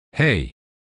Hey,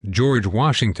 George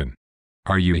Washington.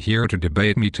 Are you here to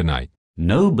debate me tonight?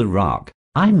 No, Barack,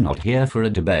 I'm not here for a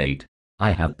debate.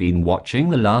 I have been watching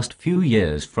the last few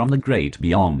years from the great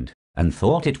beyond, and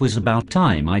thought it was about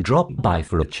time I dropped by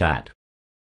for a chat.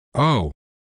 Oh,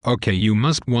 okay, you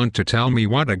must want to tell me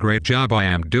what a great job I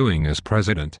am doing as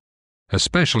president,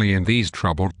 especially in these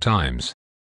troubled times.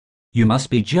 You must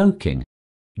be joking.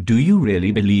 Do you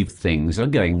really believe things are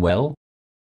going well?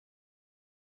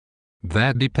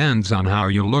 That depends on how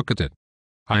you look at it.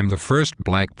 I'm the first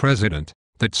black president.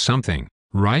 That's something,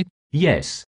 right?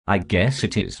 Yes, I guess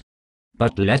it is.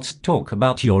 But let's talk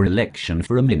about your election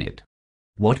for a minute.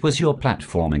 What was your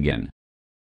platform again?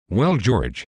 Well,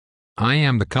 George, I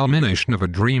am the culmination of a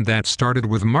dream that started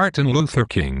with Martin Luther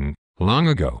King, long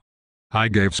ago. I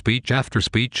gave speech after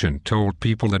speech and told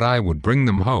people that I would bring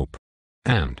them hope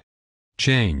and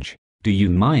change. Do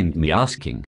you mind me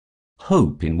asking?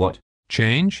 Hope in what?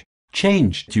 Change?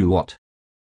 Change to what?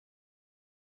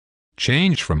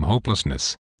 Change from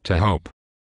hopelessness to hope.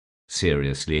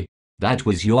 Seriously, that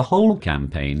was your whole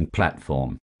campaign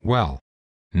platform? Well,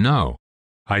 no.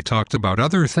 I talked about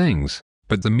other things,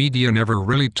 but the media never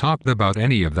really talked about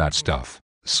any of that stuff,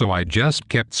 so I just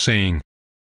kept saying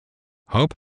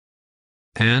hope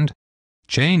and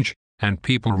change, and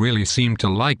people really seemed to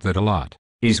like that a lot.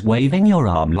 Is waving your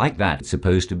arm like that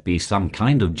supposed to be some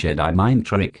kind of Jedi mind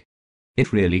trick?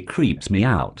 It really creeps me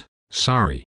out.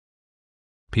 Sorry.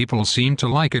 People seem to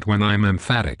like it when I'm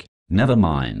emphatic. Never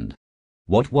mind.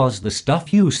 What was the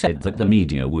stuff you said that the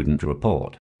media wouldn't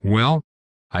report? Well,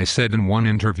 I said in one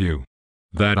interview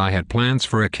that I had plans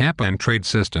for a cap-and-trade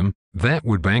system that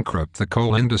would bankrupt the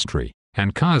coal industry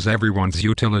and cause everyone's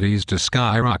utilities to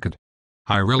skyrocket.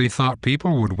 I really thought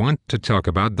people would want to talk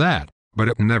about that, but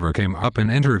it never came up in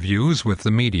interviews with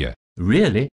the media.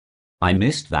 Really? I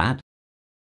missed that.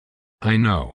 I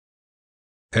know.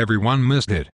 Everyone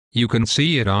missed it. You can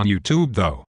see it on YouTube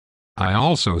though. I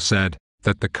also said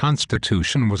that the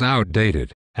Constitution was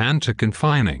outdated and too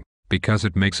confining because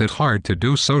it makes it hard to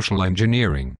do social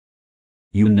engineering.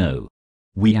 You know,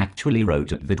 we actually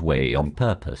wrote it that way on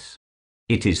purpose.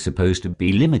 It is supposed to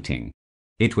be limiting.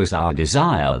 It was our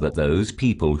desire that those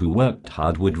people who worked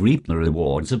hard would reap the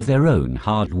rewards of their own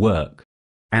hard work.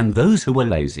 And those who were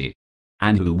lazy,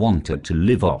 and who wanted to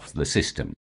live off the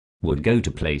system, would go to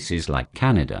places like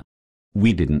Canada.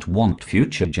 We didn't want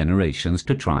future generations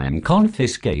to try and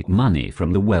confiscate money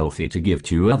from the wealthy to give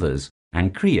to others,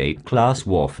 and create class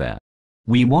warfare.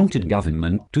 We wanted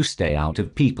government to stay out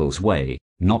of people's way,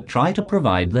 not try to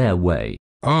provide their way.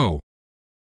 Oh.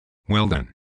 Well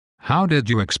then. How did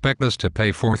you expect us to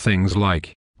pay for things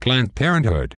like Planned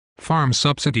Parenthood, farm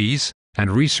subsidies,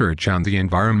 and research on the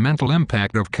environmental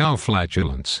impact of cow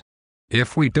flatulence?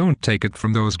 If we don't take it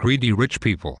from those greedy rich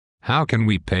people, how can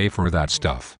we pay for that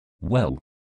stuff? Well,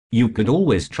 you could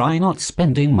always try not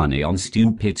spending money on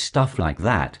stupid stuff like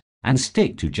that, and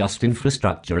stick to just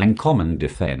infrastructure and common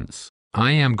defense.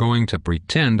 I am going to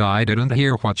pretend I didn't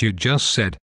hear what you just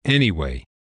said, anyway.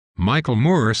 Michael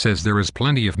Moore says there is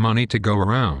plenty of money to go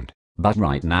around. But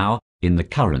right now, in the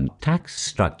current tax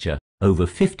structure, over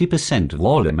 50% of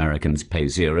all Americans pay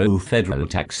zero federal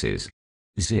taxes.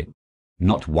 Zip.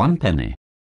 Not one penny.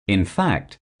 In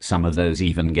fact, some of those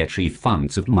even get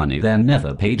refunds of money they're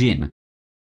never paid in.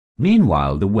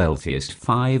 Meanwhile, the wealthiest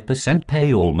 5%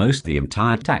 pay almost the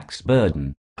entire tax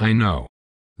burden. I know.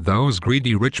 Those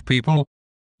greedy rich people?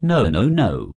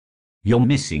 No. You're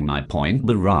missing my point,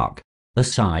 Barack.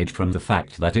 Aside from the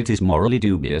fact that it is morally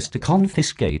dubious to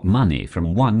confiscate money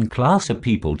from one class of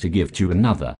people to give to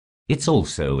another, it's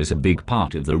also is a big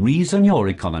part of the reason your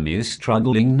economy is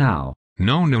struggling now.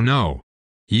 No.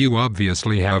 You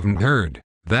obviously haven't heard.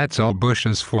 That's all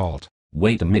Bush's fault.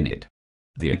 Wait a minute.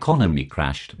 The economy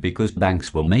crashed because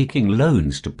banks were making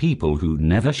loans to people who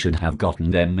never should have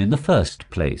gotten them in the first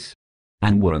place.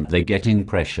 And weren't they getting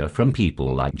pressure from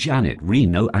people like Janet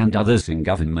Reno and others in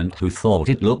government who thought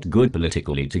it looked good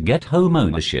politically to get home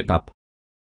ownership up?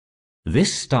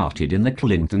 This started in the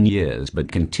Clinton years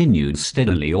but continued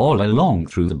steadily all along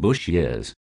through the Bush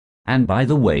years. And by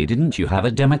the way, didn't you have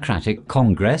a Democratic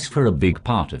Congress for a big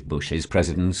part of Bush's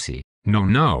presidency?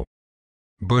 No.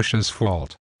 Bush's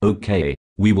fault. Okay,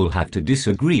 we will have to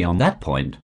disagree on that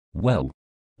point. Well,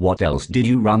 what else did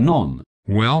you run on?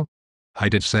 Well, I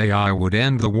did say I would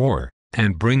end the war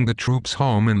and bring the troops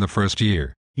home in the first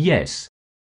year. Yes.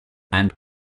 And?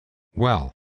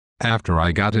 Well, after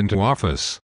I got into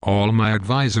office, all my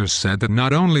advisors said that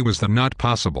not only was that not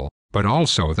possible, but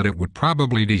also that it would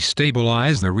probably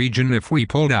destabilize the region if we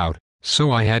pulled out,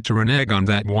 so I had to renege on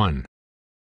that one.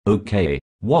 Okay,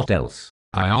 what else?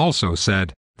 I also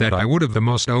said that I would have the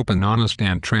most open, honest,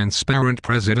 and transparent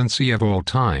presidency of all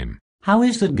time. How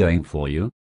is that going for you?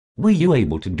 Were you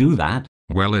able to do that?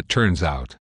 Well, it turns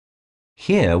out.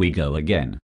 Here we go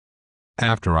again.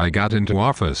 After I got into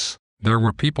office, there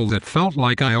were people that felt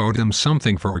like I owed them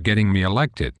something for getting me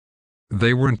elected.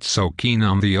 They weren't so keen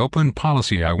on the open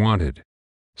policy I wanted.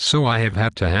 So I have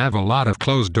had to have a lot of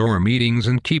closed-door meetings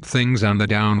and keep things on the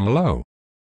down low.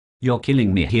 You're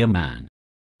killing me here, man.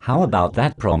 How about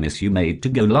that promise you made to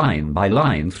go line by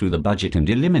line through the budget and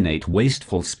eliminate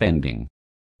wasteful spending?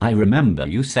 I remember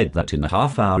you said that in the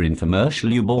half-hour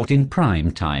infomercial you bought in prime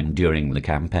time during the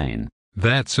campaign.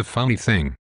 That's a funny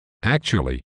thing.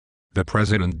 Actually, the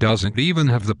president doesn't even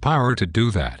have the power to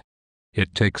do that.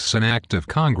 It takes an act of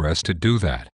Congress to do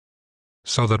that.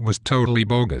 So that was totally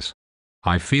bogus.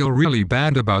 I feel really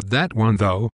bad about that one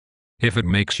though. If it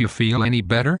makes you feel any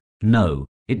better? No,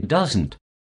 it doesn't.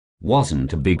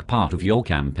 Wasn't a big part of your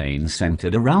campaign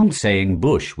centered around saying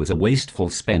Bush was a wasteful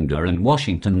spender and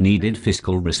Washington needed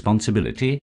fiscal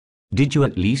responsibility? Did you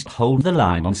at least hold the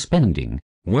line on spending?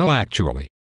 Well, actually,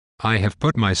 I have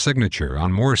put my signature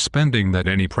on more spending than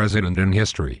any president in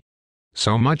history.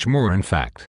 So much more, in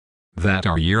fact, that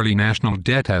our yearly national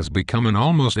debt has become an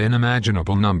almost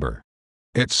unimaginable number.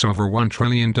 It's over $1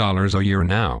 trillion a year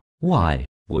now. Why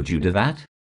would you do that?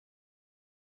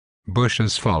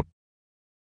 Bush's fault.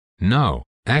 No,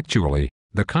 actually,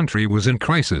 the country was in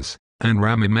crisis, and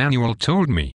Rahm Emanuel told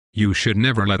me, you should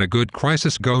never let a good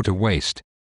crisis go to waste.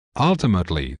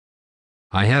 Ultimately,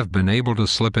 I have been able to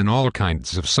slip in all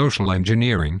kinds of social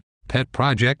engineering, pet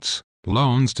projects,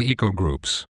 loans to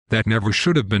eco-groups, that never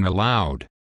should have been allowed.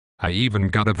 I even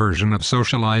got a version of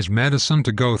socialized medicine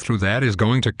to go through that is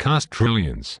going to cost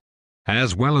trillions.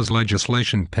 As well as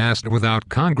legislation passed without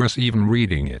Congress even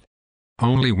reading it.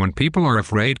 Only when people are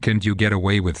afraid can you get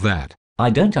away with that.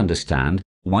 I don't understand.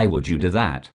 Why would you do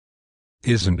that?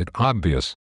 Isn't it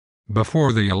obvious?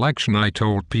 Before the election I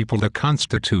told people the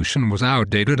Constitution was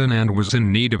outdated and was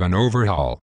in need of an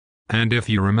overhaul. And if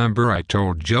you remember, I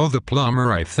told Joe the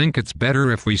plumber I think it's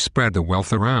better if we spread the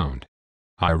wealth around.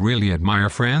 I really admire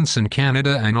France and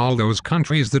Canada and all those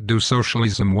countries that do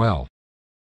socialism well.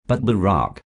 But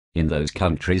Barack, in those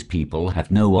countries people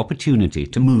have no opportunity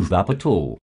to move up at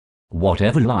all.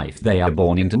 Whatever life they are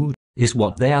born into is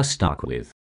what they are stuck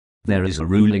with. There is a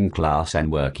ruling class and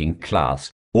working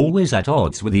class, always at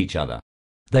odds with each other.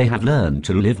 They have learned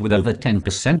to live with over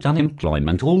 10%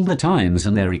 unemployment all the times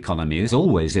and their economy is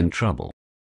always in trouble.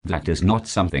 That is not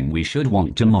something we should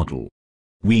want to model.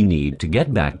 We need to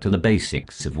get back to the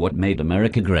basics of what made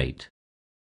America great.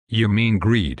 You mean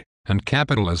greed and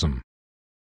capitalism?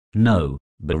 No,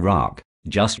 Barack,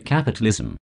 just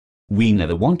capitalism. We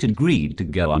never wanted greed to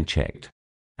go unchecked.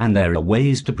 And there are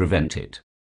ways to prevent it.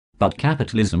 But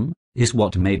capitalism is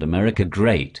what made America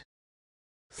great.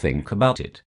 Think about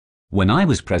it. When I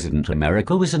was president,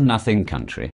 America was a nothing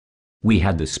country. We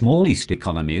had the smallest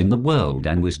economy in the world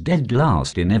and was dead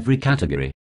last in every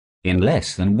category. In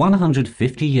less than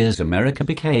 150 years, America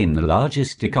became the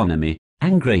largest economy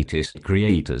and greatest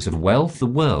creators of wealth the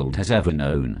world has ever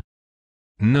known.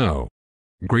 No.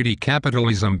 Greedy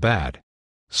capitalism bad.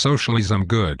 Socialism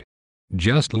good.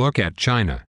 Just look at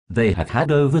China. They have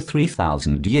had over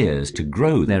 3,000 years to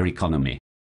grow their economy.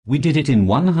 We did it in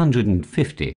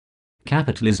 150.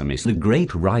 Capitalism is the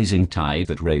great rising tide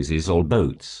that raises all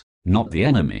boats, not the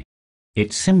enemy.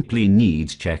 It simply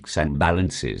needs checks and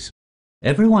balances.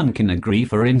 Everyone can agree,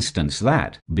 for instance,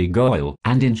 that big oil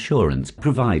and insurance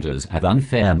providers have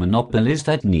unfair monopolies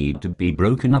that need to be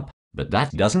broken up, but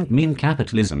that doesn't mean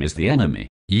capitalism is the enemy.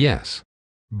 Yes.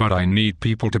 But I need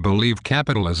people to believe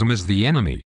capitalism is the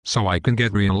enemy, so I can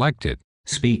get re-elected.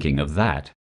 Speaking of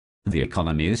that, the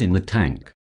economy is in the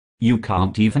tank. You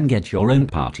can't even get your own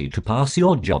party to pass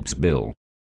your jobs bill.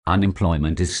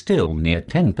 Unemployment is still near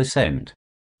 10%.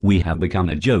 We have become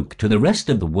a joke to the rest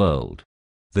of the world.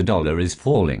 The dollar is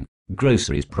falling,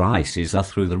 groceries prices are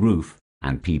through the roof,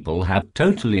 and people have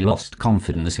totally lost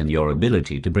confidence in your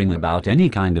ability to bring about any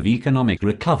kind of economic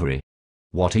recovery.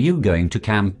 What are you going to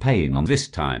campaign on this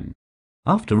time?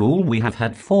 After all, we have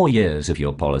had 4 years of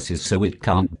your policies, so it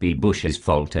can't be Bush's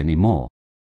fault anymore.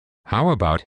 How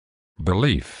about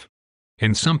belief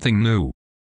in something new?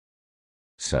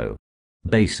 So,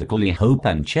 basically hope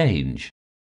and change.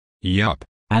 Yup.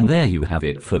 And there you have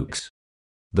it, folks.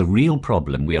 The real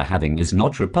problem we are having is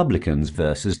not Republicans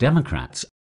versus Democrats.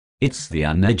 It's the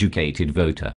uneducated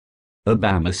voter.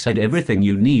 Obama said everything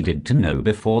you needed to know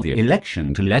before the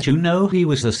election to let you know he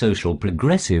was a social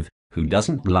progressive who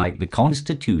doesn't like the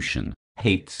Constitution,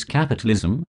 hates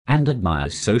capitalism, and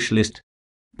admires socialist.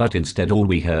 But instead all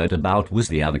we heard about was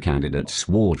the other candidate's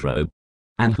wardrobe.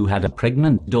 and who had a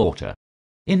pregnant daughter.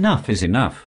 Enough is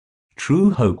enough.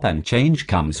 True hope and change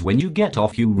comes when you get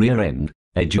off your rear end,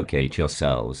 educate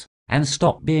yourselves, and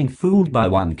stop being fooled by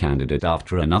one candidate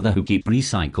after another who keep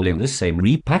recycling the same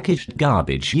repackaged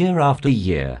garbage year after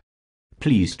year.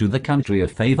 Please do the country a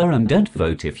favor and don't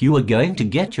vote if you are going to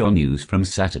get your news from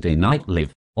Saturday Night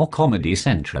Live or Comedy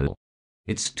Central.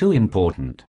 It's too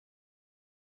important.